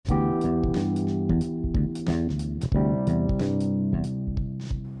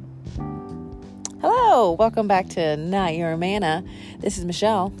Hello, welcome back to Not Your Manna. This is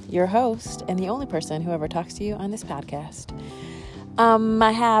Michelle, your host, and the only person who ever talks to you on this podcast.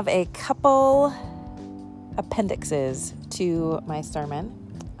 I have a couple appendixes to my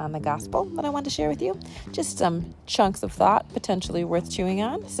sermon on the gospel that I want to share with you. Just some chunks of thought, potentially worth chewing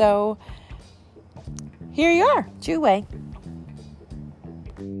on. So here you are, chew away.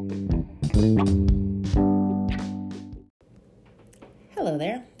 Hello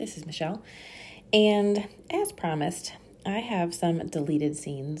there, this is Michelle. And as promised, I have some deleted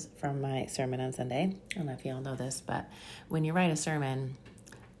scenes from my sermon on Sunday. I don't know if you all know this, but when you write a sermon,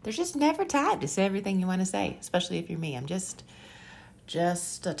 there's just never time to say everything you want to say, especially if you're me. I'm just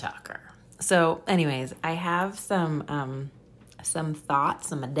a talker. So anyways, I have some thoughts,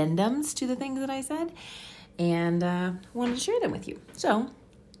 some addendums to the things that I said, and wanted to share them with you. So,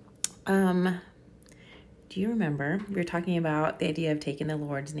 do you remember we were talking about the idea of taking the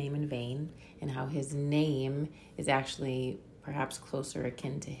Lord's name in vain and how his name is actually perhaps closer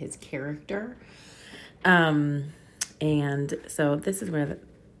akin to his character? And so this is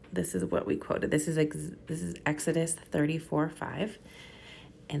what we quoted. This is Exodus 34:5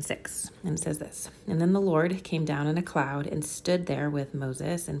 and 6. And it says this: "And then the Lord came down in a cloud and stood there with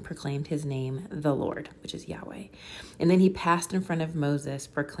Moses and proclaimed his name, the Lord," which is Yahweh. "And then he passed in front of Moses,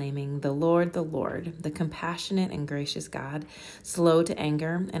 proclaiming, the Lord, the compassionate and gracious God, slow to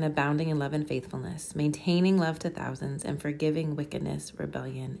anger and abounding in love and faithfulness, maintaining love to thousands and forgiving wickedness,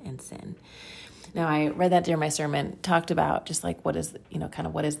 rebellion, and sin." Now, I read that during my sermon, talked about just like what is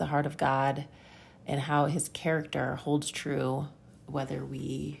the heart of God and how his character holds true whether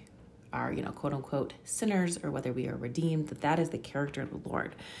we are, quote unquote sinners or whether we are redeemed, that is the character of the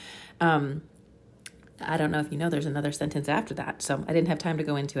Lord. I don't know if you know, there's another sentence after that. So I didn't have time to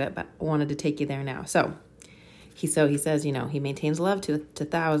go into it, but I wanted to take you there now. So he says, he maintains love to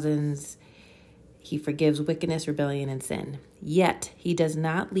thousands. He forgives wickedness, rebellion, and sin. Yet he does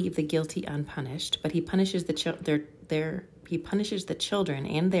not leave the guilty unpunished, but he punishes the children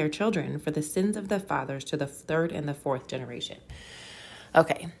and their children for the sins of the fathers to the third and the fourth generation.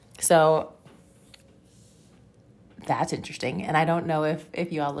 Okay, so that's interesting. And I don't know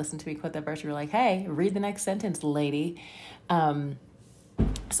if you all listened to me quote that verse, you were like, hey, read the next sentence, lady.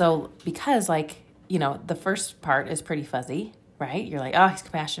 So because the first part is pretty fuzzy, right? You're like, oh, he's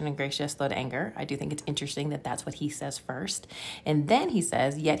compassionate and gracious, slow to anger. I do think it's interesting that that's what he says first. And then he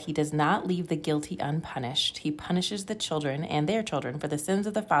says, yet he does not leave the guilty unpunished. He punishes the children and their children for the sins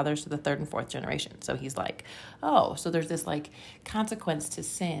of the fathers to the third and fourth generation. So he's like, oh, so there's this consequence to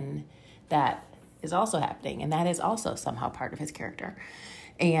sin that is also happening. And that is also somehow part of his character.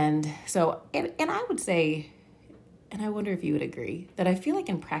 And so, and I would say, and I wonder if you would agree, that I feel like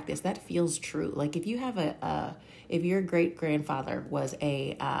in practice that feels true. Like if you have if your great-grandfather was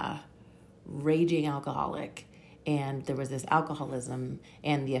a raging alcoholic and there was this alcoholism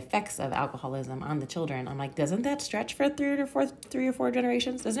and the effects of alcoholism on the children, I'm like, doesn't that stretch for three or four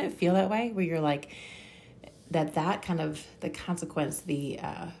generations? Doesn't it feel that way? Where you're like, that kind of the consequence, the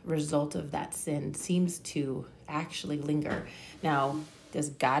result of that sin seems to actually linger. Now, does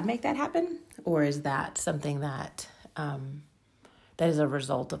God make that happen? Or is that something that that is a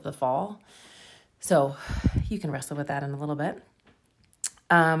result of the fall? So you can wrestle with that in a little bit.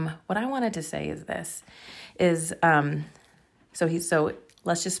 What I wanted to say is this, so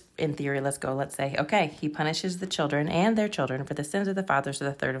let's just, in theory, let's say, okay, he punishes the children and their children for the sins of the fathers to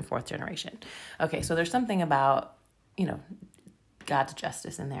the third and fourth generation. Okay, so there's something about, God's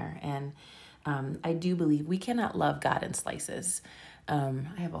justice in there. And I do believe we cannot love God in slices. I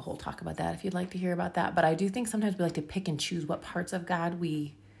have a whole talk about that if you'd like to hear about that. But I do think sometimes we like to pick and choose what parts of God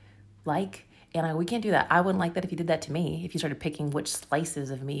we like. And we can't do that. I wouldn't like that if you did that to me. If you started picking which slices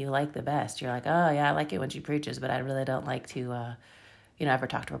of me you like the best. You're like, oh, yeah, I like it when she preaches, but I really don't like to, ever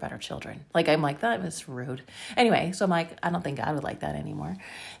talk to her about her children. I'm like, that was rude. Anyway, so I'm like, I don't think God would like that anymore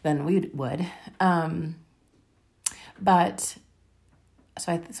than we would. But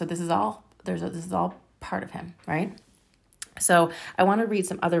so this is all part of him, right? So I want to read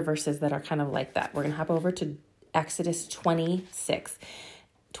some other verses that are kind of like that. We're going to hop over to Exodus 20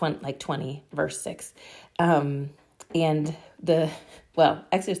 verse 6.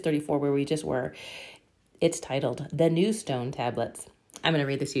 Exodus 34, where we just were, it's titled The New Stone Tablets. I'm going to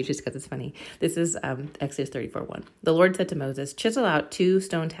read this to you just because it's funny. This is Exodus 34:1. "The Lord said to Moses, chisel out 2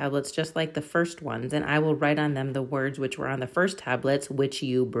 stone tablets just like the first ones, and I will write on them the words which were on the first tablets, which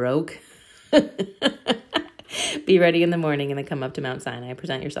you broke. Be ready in the morning and then come up to Mount Sinai,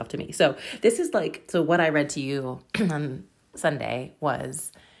 present yourself to me." So this is what I read to you on Sunday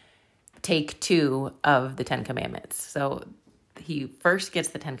was take 2 of the 10 commandments. So he first gets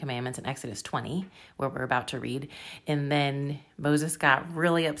the 10 Commandments in Exodus 20, where we're about to read. And then Moses got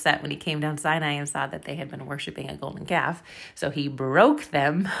really upset when he came down Sinai and saw that they had been worshiping a golden calf. So he broke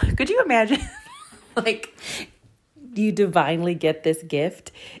them. Could you imagine? Like, you divinely get this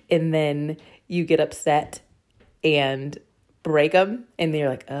gift and then you get upset and break them. And you're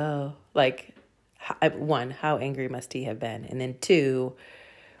like, oh, like, one, how angry must he have been? And then two,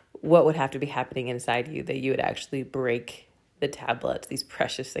 what would have to be happening inside you that you would actually break the tablets, these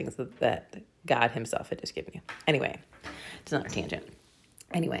precious things that God himself had just given you. Anyway, it's another tangent.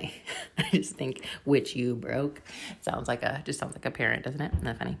 Anyway, I just think which you broke sounds like a parent, doesn't it? Isn't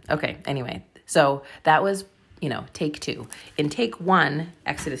that funny? Okay. Anyway, so that was, take 2. In take 1,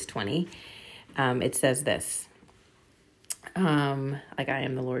 Exodus 20, it says this, like, I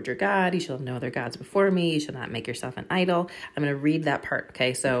am the Lord your God. You shall have no other gods before me. You shall not make yourself an idol. I'm going to read that part.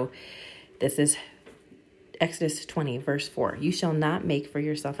 Okay. So this is Exodus 20, verse 4. You shall not make for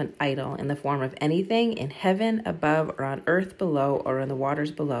yourself an idol in the form of anything in heaven above or on earth below or in the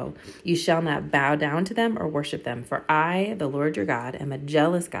waters below. You shall not bow down to them or worship them. For I, the Lord your God, am a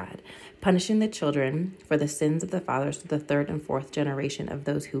jealous God, punishing the children for the sins of the fathers to the 3rd and 4th generation of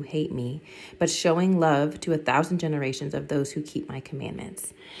those who hate me, but showing love to 1,000 generations of those who keep my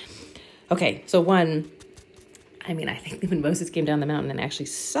commandments. Okay, so one, I think when Moses came down the mountain and actually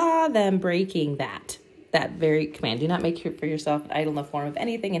saw them breaking that very command, do not make for yourself an idol in the form of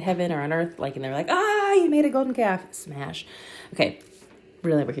anything in heaven or on earth, and they're like, you made a golden calf, smash. Okay,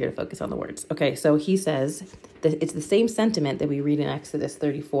 really, we're here to focus on the words. Okay, so he says that it's the same sentiment that we read in Exodus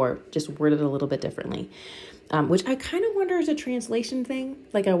 34, just worded a little bit differently, which I kind of wonder is a translation thing.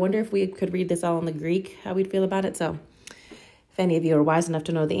 Like, I wonder if we could read this all in the Greek, how we'd feel about it. So if any of you are wise enough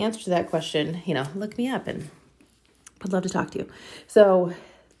to know the answer to that question, look me up, and I'd love to talk to you. So,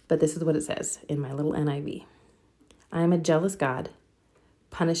 but this is what it says in my little NIV. I am a jealous God,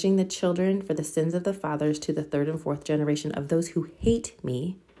 punishing the children for the sins of the fathers to the 3rd and 4th generation of those who hate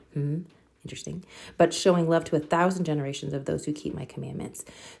me. Interesting. But showing love to 1,000 generations of those who keep my commandments.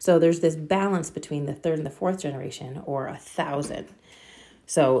 So there's this balance between the 3rd and the 4th generation, or 1,000.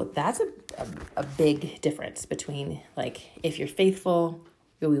 So that's a big difference between, like, if you're faithful,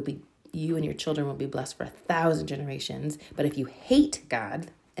 you and your children will be blessed for 1,000 generations. But if you hate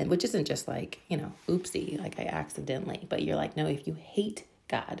God, and which isn't just like, oopsie, like I accidentally, but you're like, no, if you hate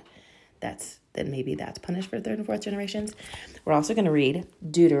God, then maybe that's punished for 3rd and 4th generations. We're also going to read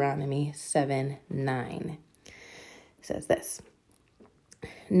Deuteronomy 7:9. It says this: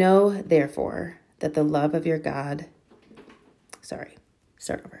 Know therefore that the love of your God,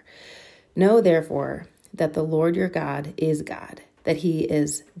 Know therefore that the Lord your God is God, that he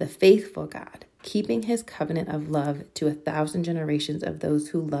is the faithful God, keeping his covenant of love to 1,000 generations of those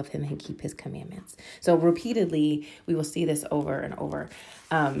who love him and keep his commandments. So repeatedly, we will see this over and over.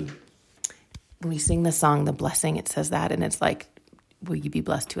 When we sing the song, The Blessing, it says that, and it's like, will you be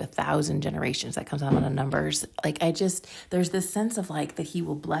blessed to 1,000 generations? That comes out on the numbers. There's this sense of like that he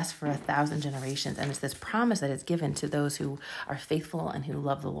will bless for 1,000 generations. And it's this promise that is given to those who are faithful and who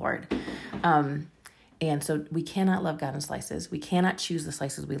love the Lord. And so we cannot love God in slices. We cannot choose the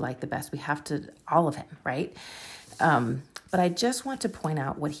slices we like the best. We have to, all of him, right? But I just want to point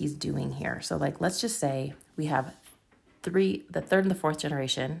out what he's doing here. So let's just say we have the 3rd and the 4th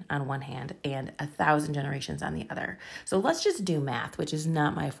generation on one hand and 1,000 generations on the other. So let's just do math, which is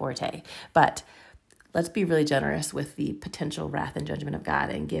not my forte, but let's be really generous with the potential wrath and judgment of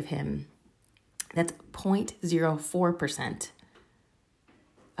God and give him, that's 0.04%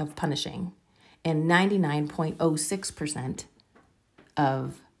 of punishing and 99.06%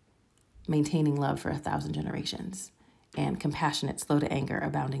 of maintaining love for 1,000 generations. And compassionate, slow to anger,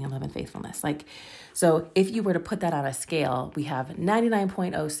 abounding in love and faithfulness. So if you were to put that on a scale, we have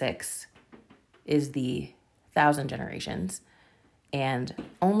 99.06 is the 1,000 generations, and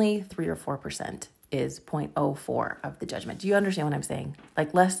only 3 or 4% is 0.04 of the judgment. Do you understand what I'm saying?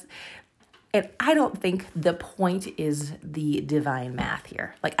 And I don't think the point is the divine math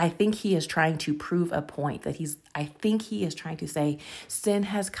here. I think he is trying to prove a point I think he is trying to say sin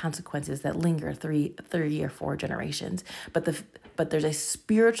has consequences that linger 30 or 4 generations. But there's a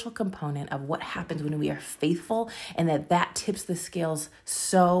spiritual component of what happens when we are faithful, and that tips the scales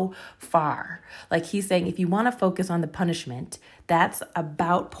so far. He's saying, if you want to focus on the punishment, that's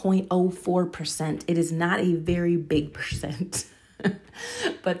about 0.04%. It is not a very big percent.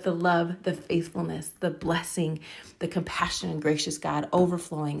 But the love, the faithfulness, the blessing, the compassionate and gracious God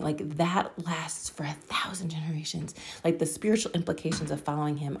overflowing, that lasts for 1,000 generations. The spiritual implications of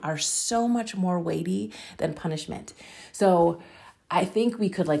following him are so much more weighty than punishment. So I think we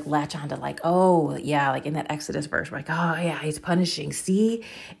could like latch on to like, oh yeah, like in that Exodus verse, we're like, oh yeah, he's punishing, see?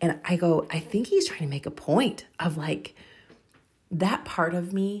 And I think he's trying to make a point of like, that part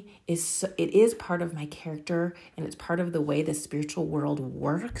of me it is part of my character, and it's part of the way the spiritual world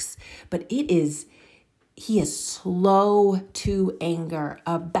works, but he is slow to anger,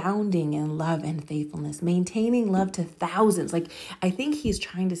 abounding in love and faithfulness, maintaining love to thousands. Like, I think he's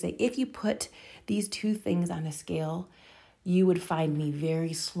trying to say, if you put these two things on a scale, you would find me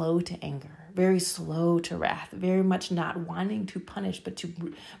very slow to anger, very slow to wrath, very much not wanting to punish, but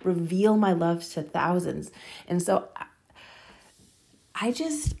to reveal my love to thousands. And so I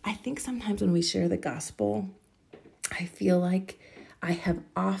think sometimes when we share the gospel, I feel like I have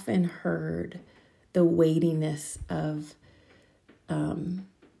often heard the weightiness of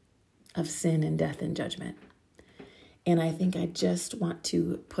sin and death and judgment. And I think I just want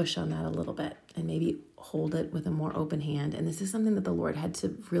to push on that a little bit and maybe hold it with a more open hand. And this is something that the Lord had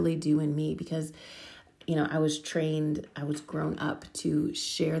to really do in me because, I was grown up to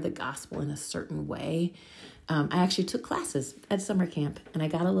share the gospel in a certain way. I actually took classes at summer camp, and I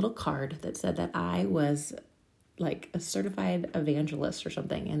got a little card that said that I was like a certified evangelist or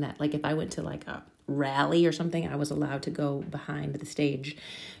something. And that like, if I went to like a rally or something, I was allowed to go behind the stage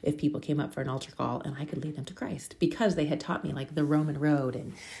if people came up for an altar call, and I could lead them to Christ because they had taught me like the Roman road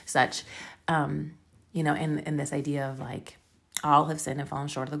and such, and this idea of like, all have sinned and fallen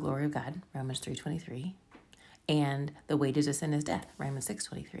short of the glory of God, Romans 3:23, and the wages of sin is death, Romans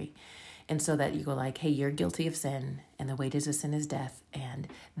 6:23. And so that you go like, hey, you're guilty of sin, and the wages of sin is death, and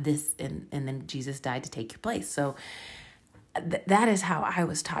then Jesus died to take your place. So that is how I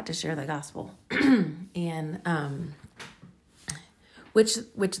was taught to share the gospel. And which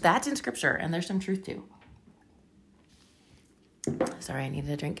that's in scripture, and there's some truth to. Sorry, I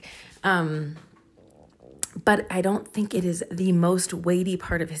needed a drink. But I don't think it is the most weighty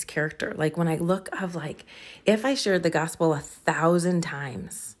part of his character. Like when I look of like, if I shared the gospel 1,000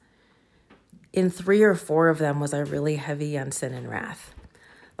 times, in 3 or 4 of them was I really heavy on sin and wrath.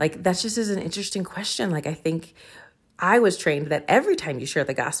 Like that's just an interesting question. Like I think I was trained that every time you share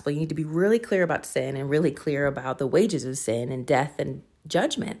the gospel, you need to be really clear about sin and really clear about the wages of sin and death and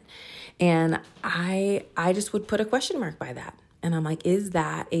judgment. And I just would put a question mark by that. And I'm like, is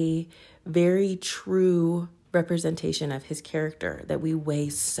that a very true representation of his character that we weigh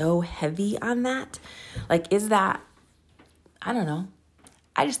so heavy on that? Like, is that, I don't know.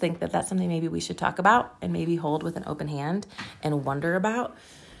 I just think that that's something maybe we should talk about and maybe hold with an open hand and wonder about,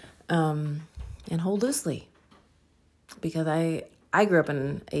 and hold loosely. Because I grew up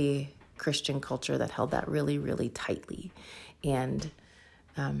in a Christian culture that held that really, really tightly. And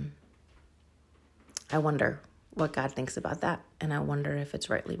I wonder what God thinks about that. And I wonder if it's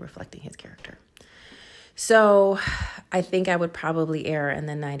rightly reflecting his character. So I think I would probably err in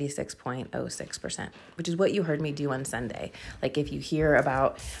the 96.06%, which is what you heard me do on Sunday. Like if you hear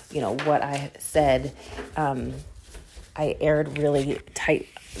about, what I said, I erred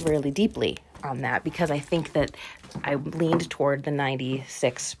really deeply on that because I think that I leaned toward the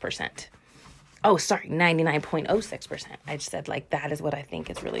 96%. Oh, sorry, 99.06%. I just said like, that is what I think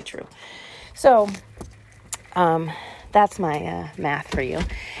is really true. So, that's my math for you.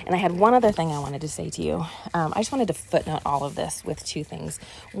 And I had one other thing I wanted to say to you. I just wanted to footnote all of this with 2 things.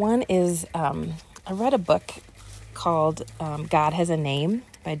 One is I read a book called God Has a Name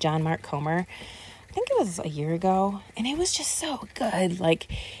by John Mark Comer. I think it was a year ago. And it was just so good. Like,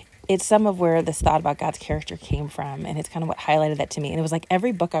 it's some of where this thought about God's character came from. And it's kind of what highlighted that to me. And it was like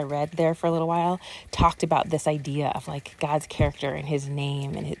every book I read there for a little while talked about this idea of like God's character and his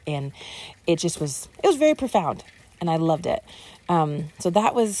name. And it just was, it was very profound. And I loved it. So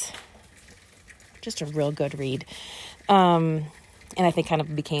that was just a real good read. And I think kind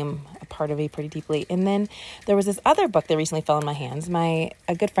of became a part of me pretty deeply. And then there was this other book that recently fell in my hands.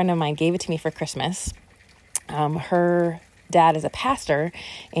 A good friend of mine gave it to me for Christmas. Her dad is a pastor,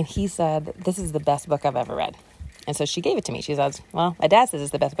 and he said, this is the best book I've ever read. And so she gave it to me. She says, well, my dad says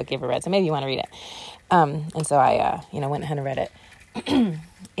it's the best book you ever read, so maybe you want to read it. And so I, went ahead and read it.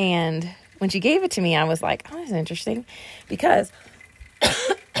 And when she gave it to me, I was like, oh, that's interesting because,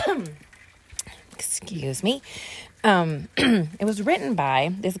 excuse me, it was written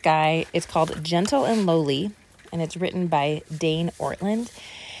by this guy. It's called Gentle and Lowly, and it's written by Dane Ortland.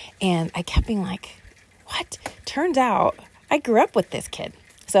 And I kept being like, what? Turns out I grew up with this kid.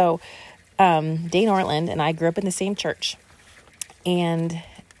 So Dane Ortland and I grew up in the same church. And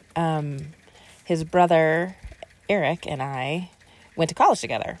his brother, Eric, and I went to college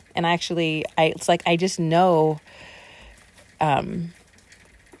together. And it's like I just know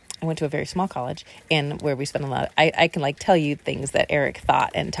I went to a very small college, and where we spent a lot, I can like tell you things that Eric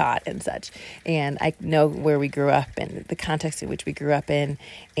thought and taught and such. And I know where we grew up and the context in which we grew up in.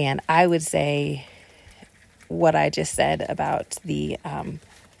 And I would say what I just said about the,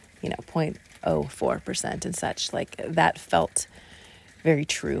 0.04% and such, like that felt very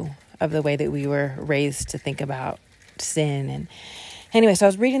true of the way that we were raised to think about sin. And anyway, so I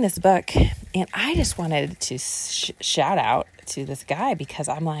was reading this book, and I just wanted to shout out to this guy, because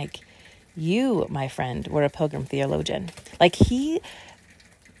I'm like, you, my friend, were a pilgrim theologian. Like, he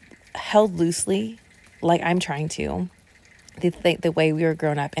held loosely, like I'm trying to, the way we were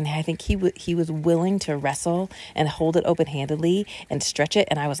grown up. And I think he was willing to wrestle and hold it open-handedly and stretch it.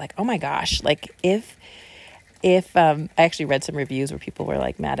 And I was like, oh my gosh, like if I actually read some reviews where people were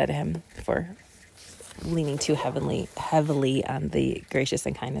like mad at him for leaning too heavily on the gracious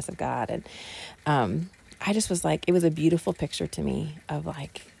and kindness of God. And I just was like, it was a beautiful picture to me of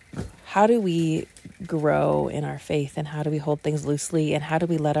like, how do we grow in our faith, and how do we hold things loosely, and how do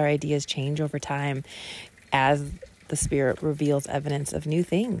we let our ideas change over time as the Spirit reveals evidence of new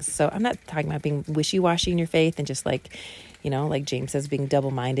things. So I'm not talking about being wishy-washy in your faith and just like, like James says, being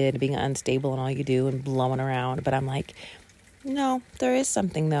double-minded, being unstable in all you do and blowing around. But I'm like, no, there is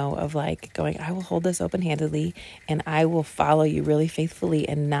something though of like going, I will hold this open-handedly, and I will follow you really faithfully,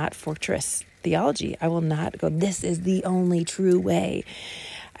 and not fortress theology. I will not go, this is the only true way.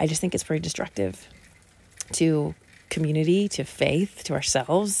 I just think it's very destructive to community, to faith, to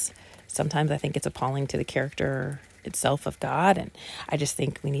ourselves. Sometimes I think it's appalling to the character itself of God. And I just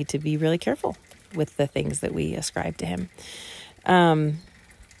think we need to be really careful with the things that we ascribe to him, and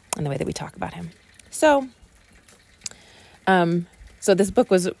the way that we talk about him. So this book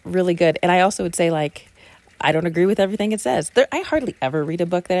was really good. And I also would say, like, I don't agree with everything it says. I hardly ever read a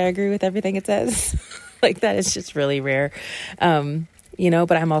book that I agree with everything it says. Like, that is just really rare.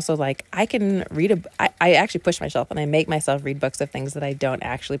 But I'm also like, I can read I actually push myself, and I make myself read books of things that I don't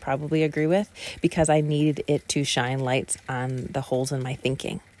actually probably agree with, because I needed it to shine lights on the holes in my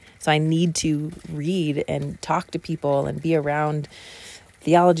thinking. So I need to read and talk to people and be around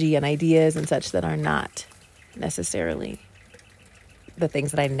theology and ideas and such that are not necessarily the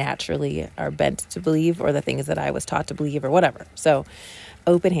things that I naturally are bent to believe, or the things that I was taught to believe, or whatever. So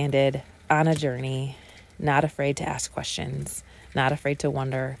open-handed, on a journey, not afraid to ask questions, not afraid to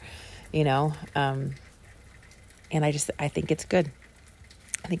wonder, and I think it's good.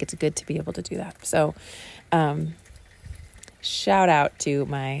 I think it's good to be able to do that. So, shout out to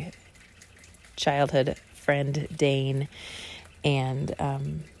my childhood friend, Dane, and,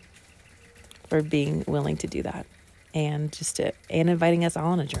 for being willing to do that, and and inviting us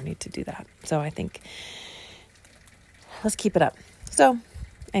all on a journey to do that. So I think let's keep it up. So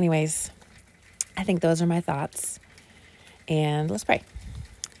anyways, I think those are my thoughts. And let's pray.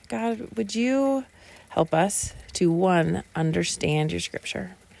 God, would you help us to, one, understand your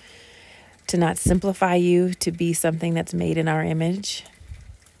scripture, to not simplify you to be something that's made in our image.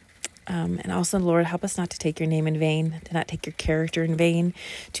 And also, Lord, help us not to take your name in vain, to not take your character in vain,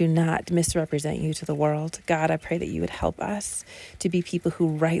 to not misrepresent you to the world. God, I pray that you would help us to be people who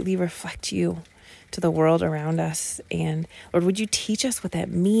rightly reflect you to the world around us. And Lord, would you teach us what that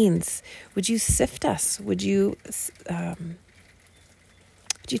means? Would you sift us? Would you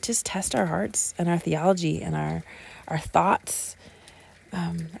just test our hearts and our theology and our thoughts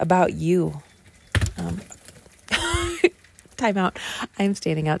about you? Time out. I'm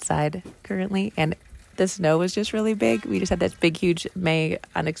standing outside currently, and the snow was just really big. We just had this big, huge May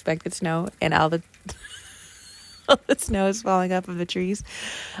unexpected snow, and all the snow is falling off of the trees.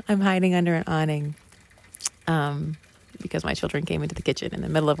 I'm hiding under an awning because my children came into the kitchen in the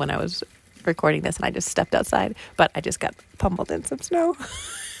middle of when I was recording this, and I just stepped outside, but I just got pummeled in some snow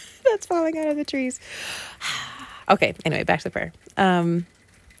that's falling out of the trees. Okay, anyway, back to the prayer.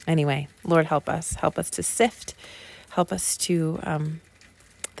 Anyway, Lord, help us to sift, help us to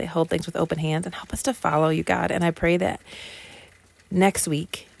they hold things with open hands, and help us to follow you, God. And I pray that next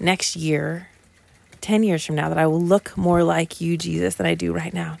week, next year, 10 years from now, that I will look more like you, Jesus, than I do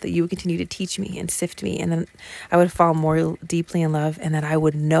right now, that you would continue to teach me and sift me, and then I would fall more deeply in love, and that I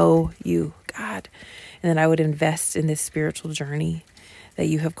would know you, God, and that I would invest in this spiritual journey that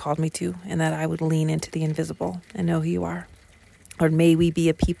you have called me to, and that I would lean into the invisible and know who you are. Lord, may we be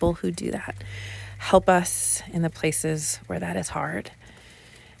a people who do that. Help us in the places where that is hard,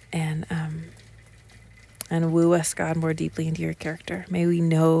 and woo us, God, more deeply into your character. May we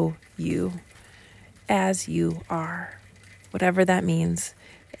know you as you are, whatever that means,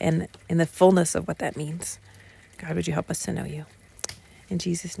 and in the fullness of what that means. God, would you help us to know you? In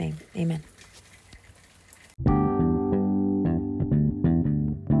Jesus' name, amen.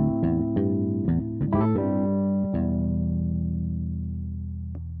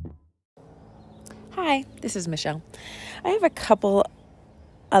 Hi, this is Michelle. I have a couple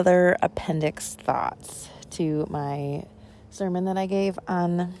other appendix thoughts to my sermon that I gave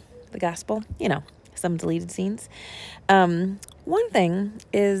on the gospel. Some deleted scenes. One thing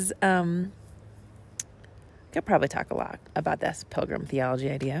is, could probably talk a lot about this pilgrim theology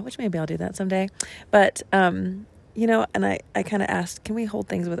idea, which maybe I'll do that someday. But, and I kind of asked, can we hold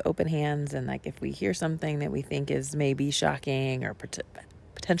things with open hands? And like, if we hear something that we think is maybe shocking or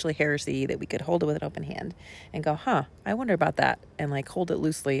potentially heresy, that we could hold it with an open hand and go, I wonder about that. And like hold it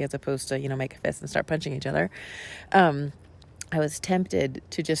loosely as opposed to, make a fist and start punching each other. I was tempted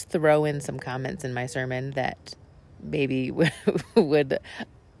to just throw in some comments in my sermon that maybe would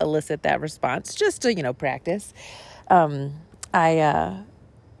elicit that response just to, practice.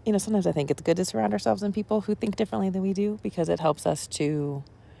 Sometimes I think it's good to surround ourselves in people who think differently than we do, because it helps us to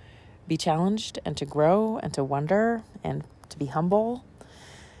be challenged and to grow and to wonder and to be humble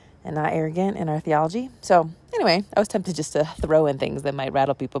and not arrogant in our theology. So anyway, I was tempted just to throw in things that might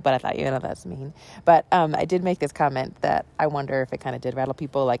rattle people, but I thought, that's mean. But I did make this comment that I wonder if it kind of did rattle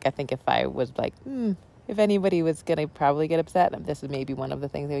people. Like, I think if I was like, if anybody was going to probably get upset, this is maybe one of the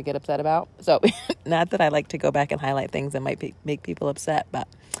things they would get upset about. So not that I like to go back and highlight things that might make people upset, but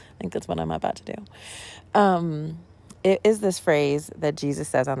I think that's what I'm about to do. It is this phrase that Jesus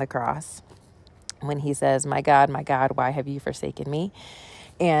says on the cross when he says, my God, why have you forsaken me?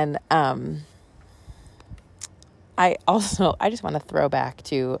 And I just want to throw back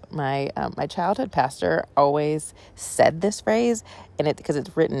to my childhood pastor always said this phrase, and because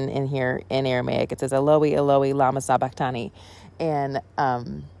it's written in here in Aramaic. It says, Eloi, Eloi, lama sabachthani. And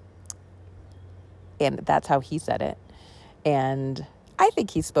that's how he said it. And I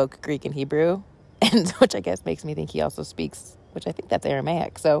think he spoke Greek and Hebrew, and which I guess makes me think he also speaks, which I think that's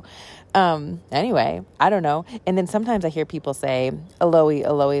Aramaic. So anyway, I don't know. And then sometimes I hear people say, Eloi,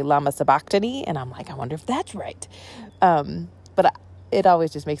 Eloi, lama sabachthani. And I'm like, I wonder if that's right. But it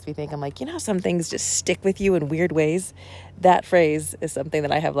always just makes me think, I'm like, some things just stick with you in weird ways. That phrase is something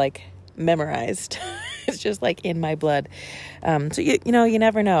that I have like memorized. It's just like in my blood. So you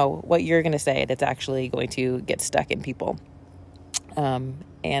never know what you're going to say that's actually going to get stuck in people.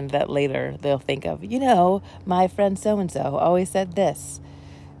 And that later they'll think of, my friend so-and-so always said this.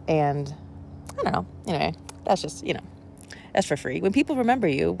 And I don't know. Anyway, that's just, that's for free. When people remember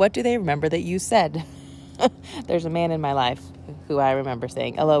you, what do they remember that you said? There's a man in my life who I remember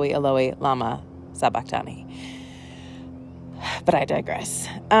saying, Eloi, Eloi, lama sabachthani. But I digress.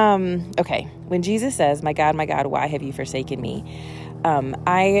 Okay. When Jesus says, my God, why have you forsaken me?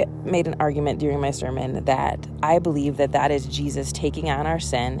 I made an argument during my sermon that I believe that is Jesus taking on our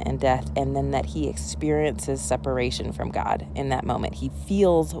sin and death, and then that he experiences separation from God in that moment. He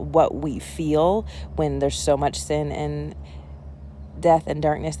feels what we feel when there's so much sin and death and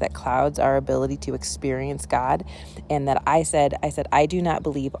darkness that clouds our ability to experience God. And that I said, I do not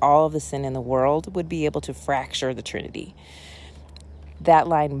believe all of the sin in the world would be able to fracture the Trinity. That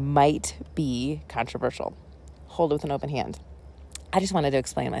line might be controversial. Hold it with an open hand. I just wanted to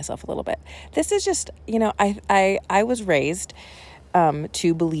explain myself a little bit. This is just, I was raised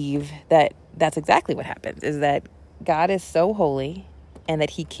to believe that that's exactly what happens, is that God is so holy and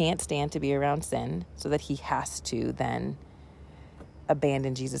that he can't stand to be around sin, so that he has to then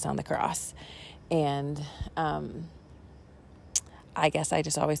abandon Jesus on the cross. And I guess I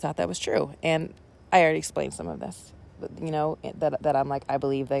just always thought that was true. And I already explained some of this, that I'm like, I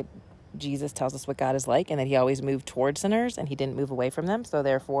believe that Jesus tells us what God is like, and that he always moved towards sinners and he didn't move away from them. So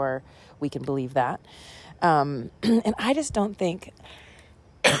therefore we can believe that. And I just don't think,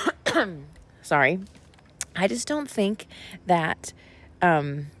 I just don't think that,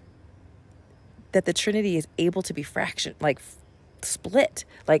 that the Trinity is able to be split.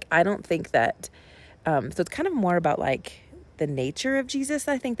 Like, I don't think that, so it's kind of more about like the nature of Jesus.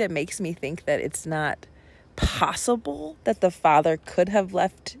 I think that makes me think that it's not possible that the Father could have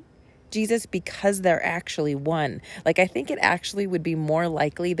left Jesus, because they're actually one. Like, I think it actually would be more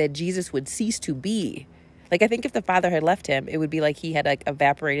likely that Jesus would cease to be. Like, I think if the Father had left him, it would be like he had like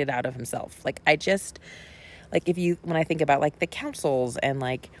evaporated out of himself. Like, when I think about like the councils and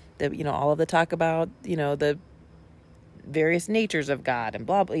like the, all of the talk about, the various natures of God and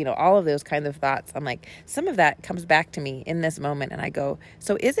blah, blah, all of those kind of thoughts, I'm like, some of that comes back to me in this moment. And I go,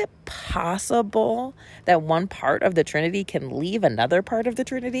 so is it possible that one part of the Trinity can leave another part of the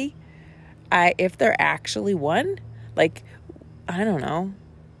Trinity? If they're actually one? Like, I don't know.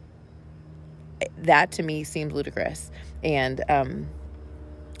 That to me seems ludicrous. And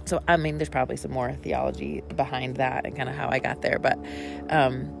so, there's probably some more theology behind that and kind of how I got there. But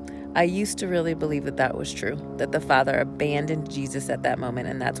I used to really believe that was true, that the Father abandoned Jesus at that moment,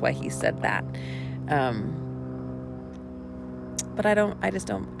 and that's why he said that. But I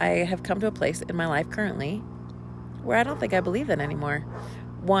have come to a place in my life currently where I don't think I believe that anymore.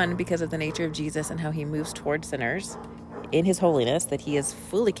 One, because of the nature of Jesus and how he moves towards sinners in his holiness, that he is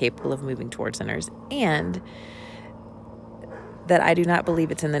fully capable of moving towards sinners, and that I do not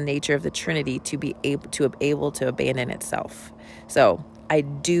believe it's in the nature of the Trinity to be able to abandon itself. So I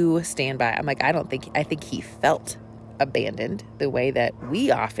do stand by. I'm like, I think he felt abandoned the way that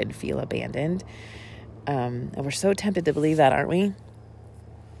we often feel abandoned. And we're so tempted to believe that, aren't we?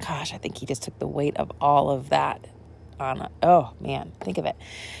 Gosh, I think he just took the weight of all of that on. Oh man, think of it.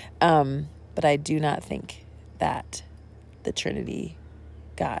 But I do not think that the Trinity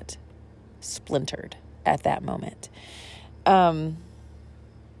got splintered at that moment. And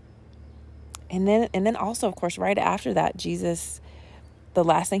then also, of course, right after that, Jesus, the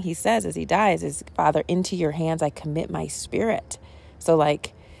last thing he says as he dies is, Father, into your hands I commit my spirit. So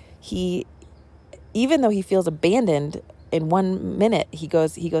like even though he feels abandoned in 1 minute, he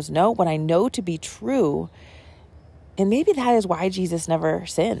goes, no, what I know to be true. And maybe that is why Jesus never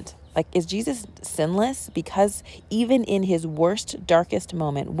sinned. Like, is Jesus sinless? Because even in his worst, darkest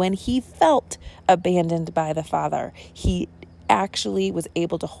moment, when he felt abandoned by the Father, he actually was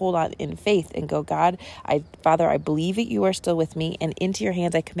able to hold on in faith and go, Father, I believe that you are still with me, and into your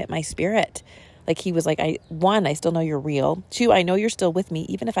hands I commit my spirit. Like, he was like, I still know you're real. 2, I know you're still with me,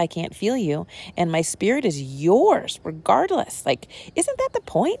 even if I can't feel you, and my spirit is yours regardless. Like, isn't that the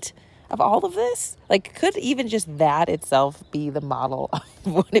point of all of this? Like, could even just that itself be the model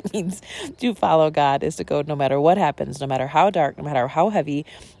of what it means to follow God, is to go, no matter what happens, no matter how dark, no matter how heavy,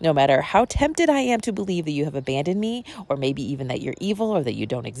 no matter how tempted I am to believe that you have abandoned me, or maybe even that you're evil or that you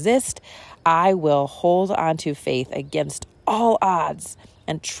don't exist, I will hold on to faith against all odds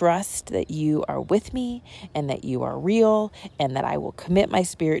and trust that you are with me and that you are real and that I will commit my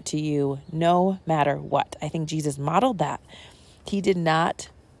spirit to you no matter what. I think Jesus modeled that. He did not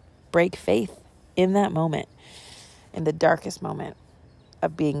break faith in that moment, in the darkest moment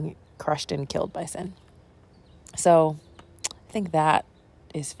of being crushed and killed by sin. So I think that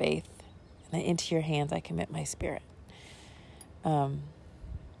is faith. And then into your hands I commit my spirit.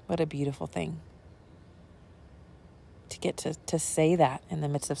 What a beautiful thing to get to say that in the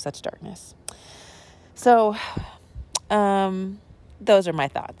midst of such darkness. So those are my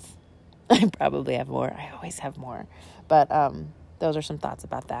thoughts. I probably have more. I always have more. But those are some thoughts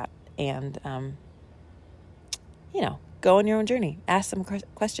about that. And, go on your own journey. Ask some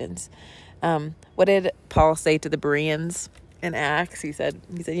questions. What did Paul say to the Bereans in Acts? He said,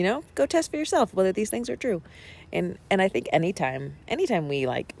 go test for yourself whether these things are true. And I think anytime we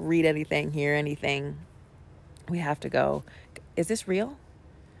like read anything, hear anything, we have to go, is this real?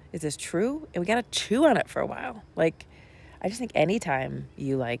 Is this true? And we got to chew on it for a while. Like, I just think anytime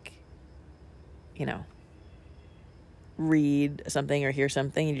you read something or hear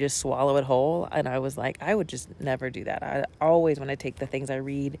something, you just swallow it whole. And I was like, I would just never do that. I always want to take the things I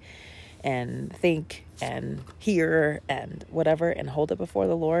read and think and hear and whatever and hold it before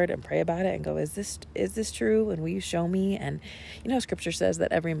the Lord and pray about it and go, is this true? And will you show me? And scripture says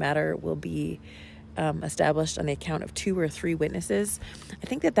that every matter will be established on the account of 2 or 3 witnesses. I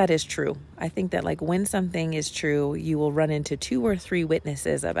think that is true. I think that like when something is true, you will run into 2 or 3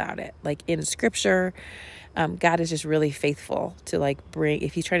 witnesses about it. Like in scripture, God is just really faithful to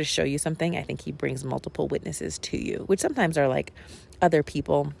if he's trying to show you something, I think he brings multiple witnesses to you, which sometimes are like other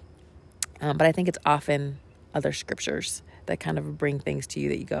people. But I think it's often other scriptures that kind of bring things to you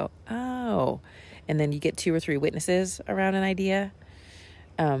that you go, oh, and then you get 2 or 3 witnesses around an idea.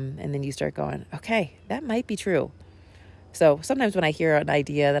 And then you start going, okay, that might be true. So sometimes when I hear an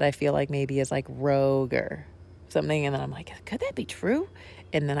idea that I feel like maybe is like rogue or something, and then I'm like, could that be true?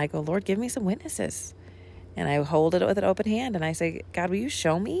 And then I go, Lord, give me some witnesses. And I hold it with an open hand and I say, God, will you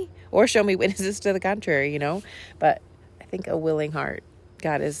show me? Or show me witnesses to the contrary, But I think a willing heart,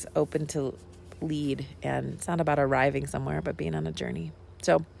 God is open to lead. And it's not about arriving somewhere, but being on a journey.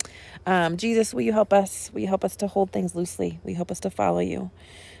 So, Jesus, will you help us? Will you help us to hold things loosely? Will you help us to follow you?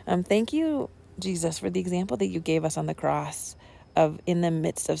 Thank you, Jesus, for the example that you gave us on the cross of in the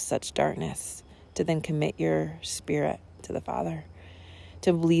midst of such darkness to then commit your spirit to the Father,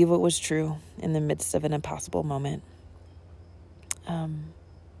 to believe what was true in the midst of an impossible moment. Or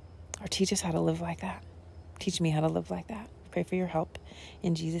teach us how to live like that. Teach me how to live like that. Pray for your help.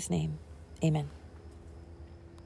 In Jesus' name, amen.